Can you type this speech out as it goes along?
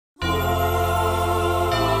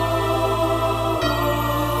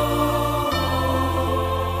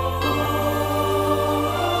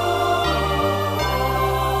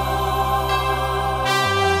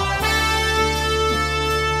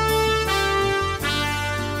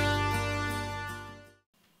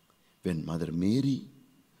When Mother Mary,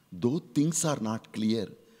 though things are not clear,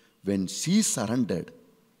 when she surrendered,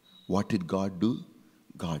 what did God do?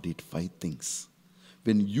 God did 5 things.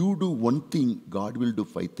 When you do one thing, God will do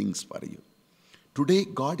 5 things for you. Today,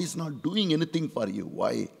 God is not doing anything for you.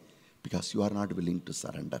 Why? Because you are not willing to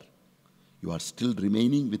surrender. You are still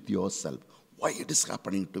remaining with yourself. Why it is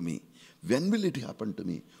happening to me? When will it happen to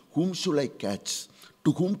me? Whom should I catch?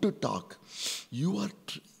 To whom to talk? You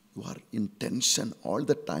are in tension all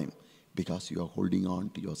the time because you are holding on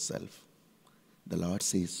to yourself. The Lord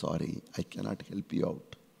says, sorry, I cannot help you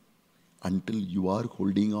out until you are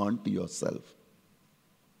holding on to yourself.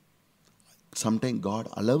 Sometimes God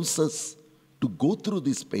allows us to go through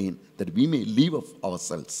this pain that we may live of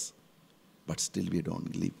ourselves, but still we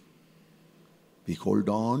don't live. We hold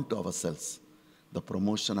on to ourselves, the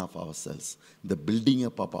promotion of ourselves, the building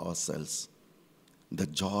up of ourselves. The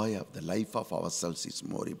joy of the life of ourselves is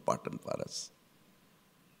more important for us.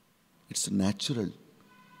 It's natural,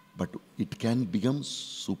 but it can become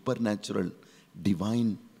supernatural,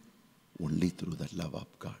 divine, only through the love of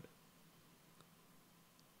God.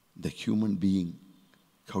 The human being,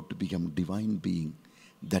 how to become divine being,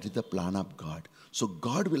 that is the plan of God. So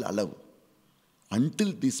God will allow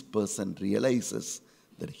until this person realizes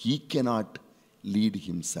that he cannot lead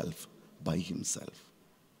himself by himself.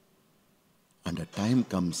 And a time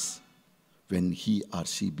comes when he or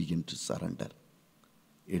she begins to surrender.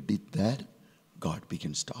 It is there, God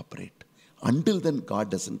begins to operate. Until then,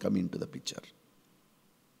 God doesn't come into the picture.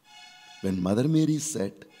 When Mother Mary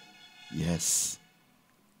said, yes,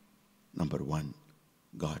 number 1,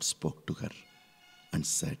 God spoke to her and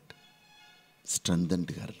said,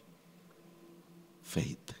 strengthened her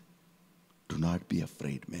faith. Do not be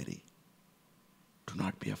afraid, Mary. Do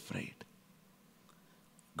not be afraid.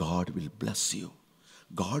 God will bless you.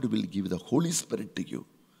 God will give the Holy Spirit to you.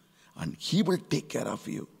 And He will take care of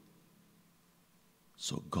you.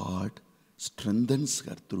 So God strengthens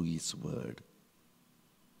her through His word.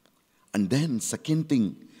 And then second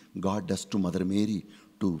thing God does to Mother Mary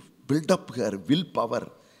to build up her willpower.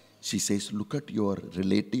 She says, look at your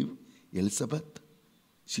relative Elizabeth.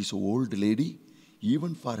 She's an old lady.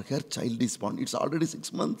 Even for her child is born. It's already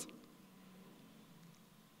 6 months.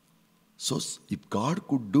 So if God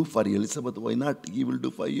could do for Elizabeth, why not? He will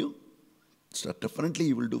do for you. So definitely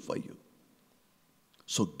He will do for you.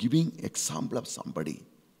 So giving example of somebody,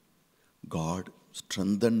 God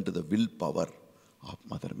strengthened the willpower of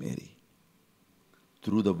Mother Mary.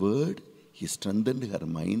 Through the word, He strengthened her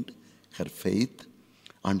mind, her faith,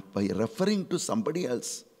 and by referring to somebody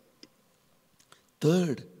else.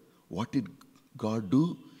 Third, what did God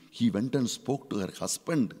do? He went and spoke to her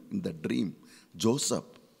husband in the dream, Joseph,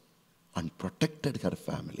 and protected her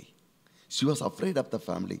family. She was afraid of the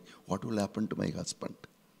family. What will happen to my husband?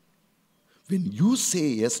 When you say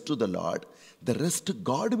yes to the Lord, the rest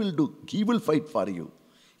God will do. He will fight for you.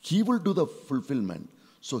 He will do the fulfillment.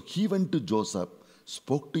 So he went to Joseph,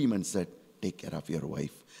 spoke to him and said, take care of your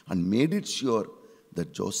wife. And made it sure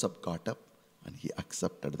that Joseph got up and he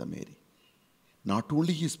accepted the Mary. Not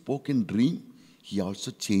only he spoke in dream, he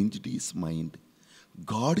also changed his mind.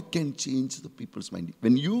 God can change the people's mind.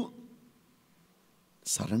 When you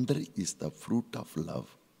surrender is the fruit of love.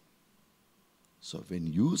 So when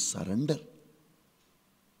you surrender,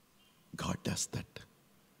 God does that.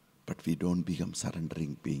 But we don't become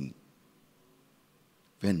surrendering being.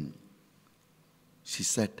 When she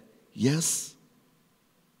said, yes,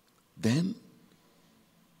 then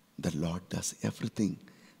the Lord does everything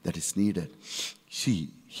that is needed.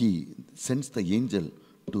 He sends the angel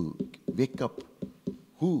to wake up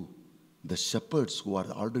who? The shepherds who are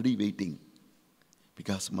already waiting.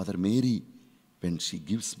 Because Mother Mary, when she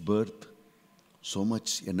gives birth, so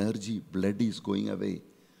much energy, blood is going away.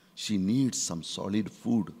 She needs some solid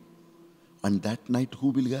food. And that night, who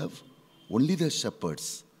will have? Only the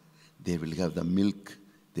shepherds. They will have the milk.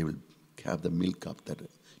 They will have the milk of the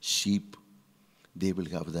sheep. They will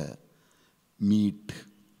have the meat,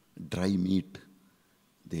 dry meat.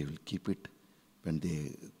 They will keep it. When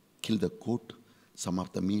they kill the goat, some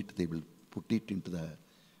of the meat, they will put it into the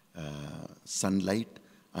sunlight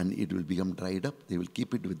and it will become dried up. They will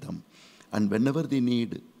keep it with them. And whenever they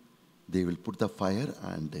need, they will put the fire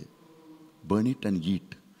and burn it and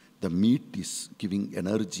eat. The meat is giving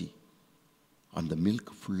energy and the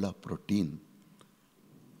milk full of protein.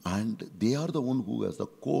 And they are the one who has the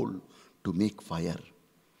coal to make fire.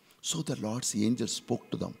 So the Lord's angel spoke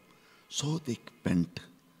to them. So they went.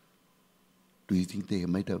 Do you think they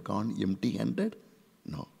might have gone empty-handed?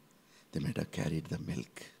 No. They might have carried the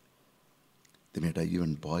milk. They might have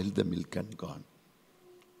even boiled the milk and gone.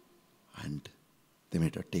 And they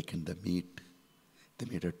might have taken the meat.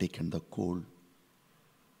 They made her taken the coal.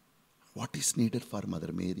 What is needed for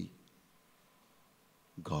Mother Mary?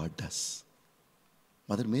 God does.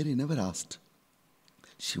 Mother Mary never asked.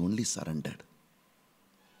 She only surrendered.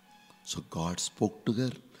 So God spoke to her,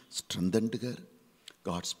 strengthened her.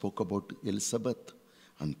 God spoke about Elizabeth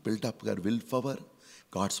and built up her willpower.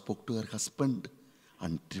 God spoke to her husband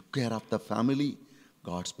and took care of the family.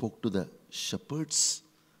 God spoke to the shepherds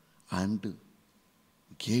and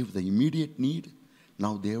gave the immediate need.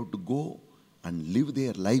 Now they have to go and live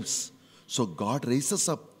their lives. So God raises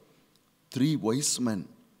up 3 wise men,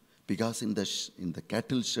 because in the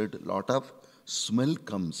cattle shed a lot of smell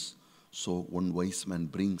comes. So one wise man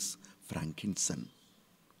brings frankincense.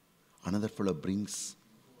 Another fellow brings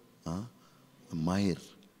myrrh.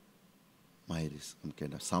 Myrrh is some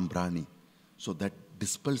kind of sambrani. So that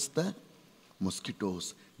dispels the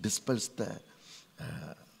mosquitoes, dispels the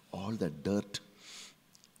all the dirt.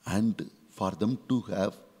 And for them to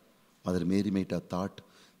have, Mother Mary might have thought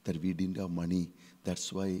that we didn't have money.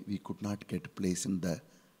 That's why we could not get a place in the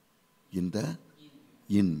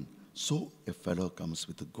inn. So a fellow comes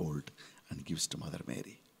with the gold and gives to Mother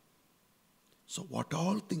Mary. So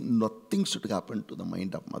nothing should happen to the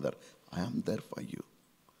mind of Mother. I am there for you.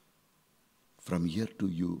 From here to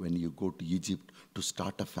you, when you go to Egypt to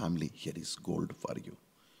start a family, here is gold for you.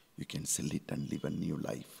 You can sell it and live a new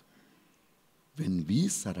life. When we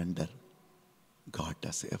surrender, God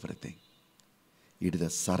does everything. It is a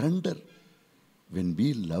surrender. When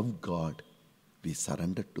we love God, we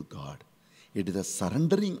surrender to God. It is a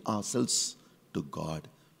surrendering ourselves to God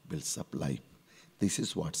builds up life. This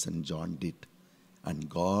is what St. John did. And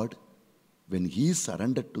God, when he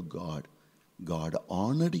surrendered to God, God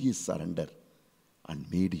honored his surrender and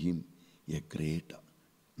made him a great,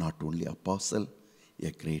 not only apostle,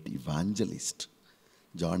 a great evangelist.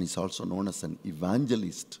 John is also known as an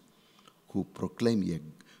evangelist who proclaimed, a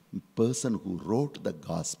person who wrote the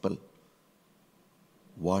gospel.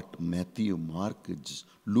 What Matthew, Mark,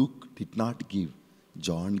 Luke did not give,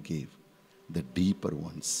 John gave, the deeper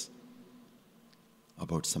ones.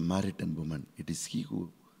 About Samaritan woman, it is he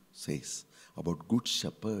who says. About good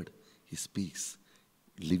shepherd, he speaks.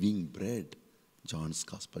 Living bread, John's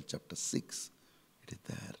Gospel, chapter 6, it is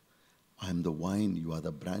there. I am the vine, you are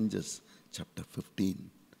the branches, chapter 15.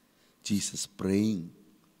 Jesus praying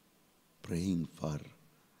for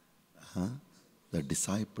the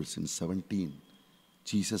disciples in 17.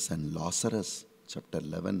 Jesus and Lazarus, chapter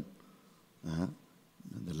 11.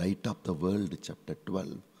 The light of the world, chapter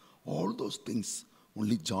 12. All those things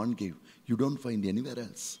only John gave. You don't find anywhere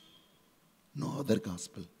else. No other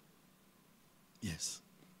gospel. Yes.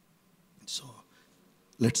 So,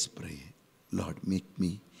 let's pray. Lord, make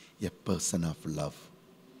me a person of love.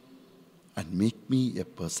 And make me a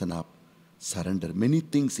person of surrender. Many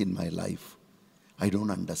things in my life I don't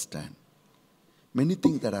understand. Many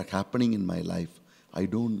things that are happening in my life, I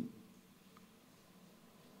don't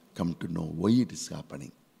come to know why it is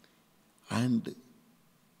happening. And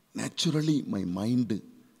naturally, my mind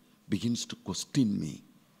begins to question me.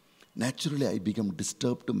 Naturally, I become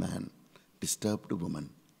disturbed man, disturbed woman.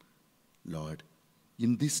 Lord,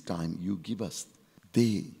 in this time you give us.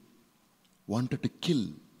 They wanted to kill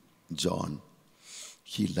John.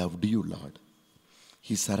 He loved you, Lord.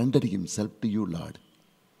 He surrendered himself to you, Lord.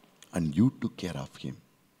 And you took care of him.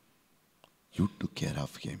 You took care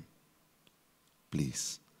of him.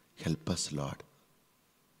 Please help us, Lord,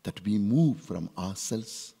 that we move from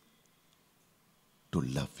ourselves to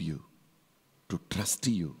love you, to trust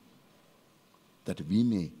you, that we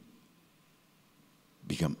may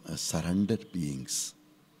become surrendered beings.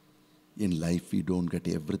 In life, we don't get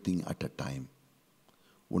everything at a time.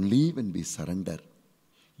 Only when we surrender,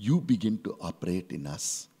 you begin to operate in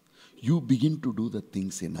us. You begin to do the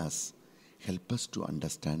things in us. Help us to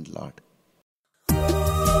understand, Lord.